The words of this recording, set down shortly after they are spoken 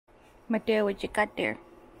Mateo, what you got there?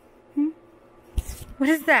 What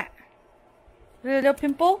is that? A little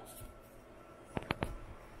pimple?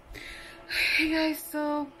 Hey guys,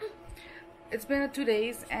 so it's been 2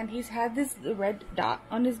 days and he's had this red dot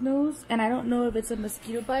on his nose, and I don't know if it's a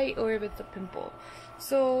mosquito bite or if it's a pimple.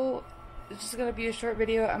 So it's just gonna be a short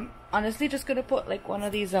video. I'm honestly just gonna put like one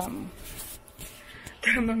of these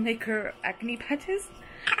thermometer acne patches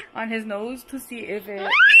on his nose to see if it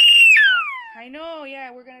I know,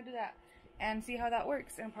 yeah, we're gonna do that and see how that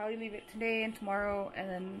works, and probably leave it today and tomorrow, and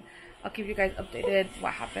then I'll keep you guys updated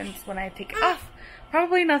what happens when I take it off.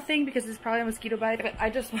 Probably nothing because it's probably a mosquito bite, but I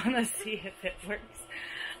just want to see if it works.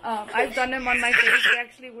 I've done them on my face. They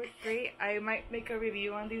actually work great. I might make a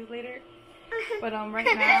review on these later, but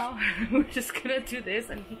right now we're just gonna do this,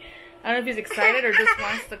 and I don't know if he's excited or just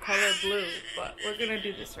wants the color blue, but we're gonna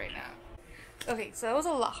do this right now. Okay, so that was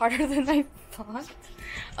a lot harder than I thought.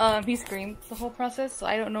 He screamed the whole process, so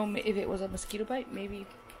I don't know if it was a mosquito bite, maybe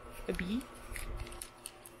a bee.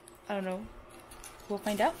 I don't know. We'll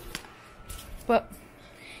find out. But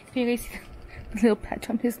can you guys see the little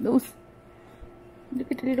patch on his nose?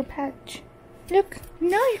 Look at the little patch. Look.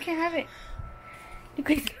 No, you can't have it.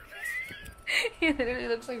 Look at it. He literally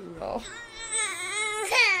looks like Rudolph.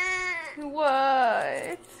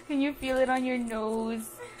 What? Can you feel it on your nose?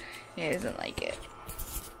 Yeah, he doesn't like it.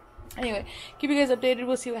 Anyway, keep you guys updated.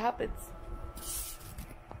 We'll see what happens.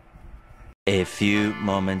 A few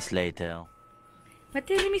moments later.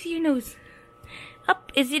 Mateo, let me see your nose. Up.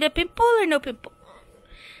 Is it a pimple or no pimple?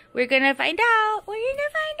 We're gonna find out. We're gonna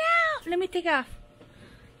find out. Let me take it off.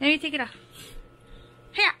 Let me take it off.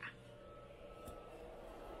 Here.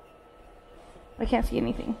 I can't see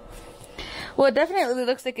anything. Well, it definitely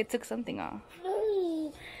looks like it took something off.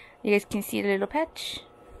 You guys can see the little patch.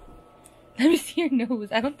 Let me see your nose.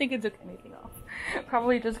 I don't think it took anything off.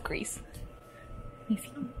 Probably just grease. Let me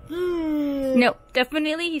see. No,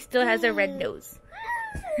 definitely he still has a red nose.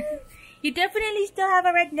 You definitely still have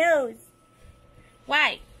a red nose.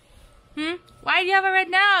 Why? Why do you have a red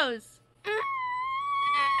nose?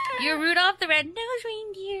 You're Rudolph the red-nosed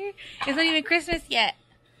reindeer. It's not even Christmas yet.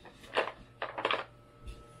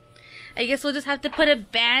 I guess we'll just have to put a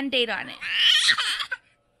band-aid on it.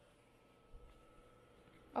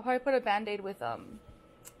 I'll probably put a band-aid with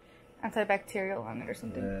antibacterial on it or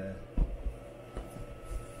something.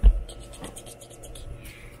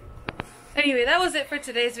 Anyway, that was it for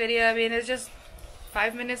today's video. I mean, it's just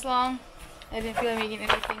 5 minutes long. I didn't feel like making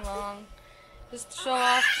anything long. Just to show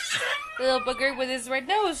off the little booger with his red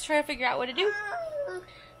nose, try to figure out what to do.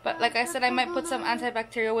 But like I said, I might put some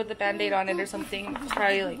antibacterial with the band-aid on it or something.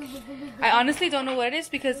 Probably like, I honestly don't know what it is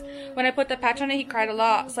because when I put the patch on it, he cried a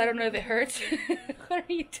lot, so I don't know if it hurts. What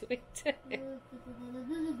are you doing to him?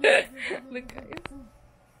 Look, guys.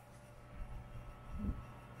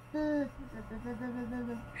 What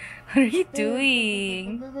are you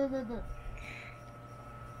doing?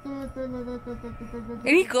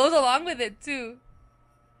 And he goes along with it too.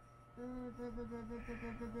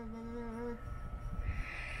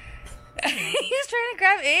 He's trying to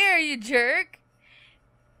grab air, you jerk.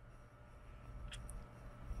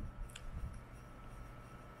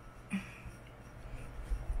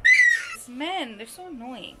 Men, they're so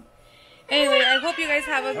annoying. Anyway, I hope you guys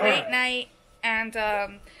have a great night and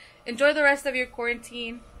enjoy the rest of your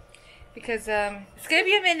quarantine because it's gonna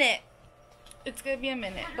be a minute. It's gonna be a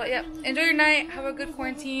minute. But yeah, enjoy your night, have a good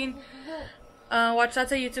quarantine, watch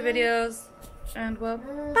lots of YouTube videos, and well,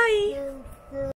 bye.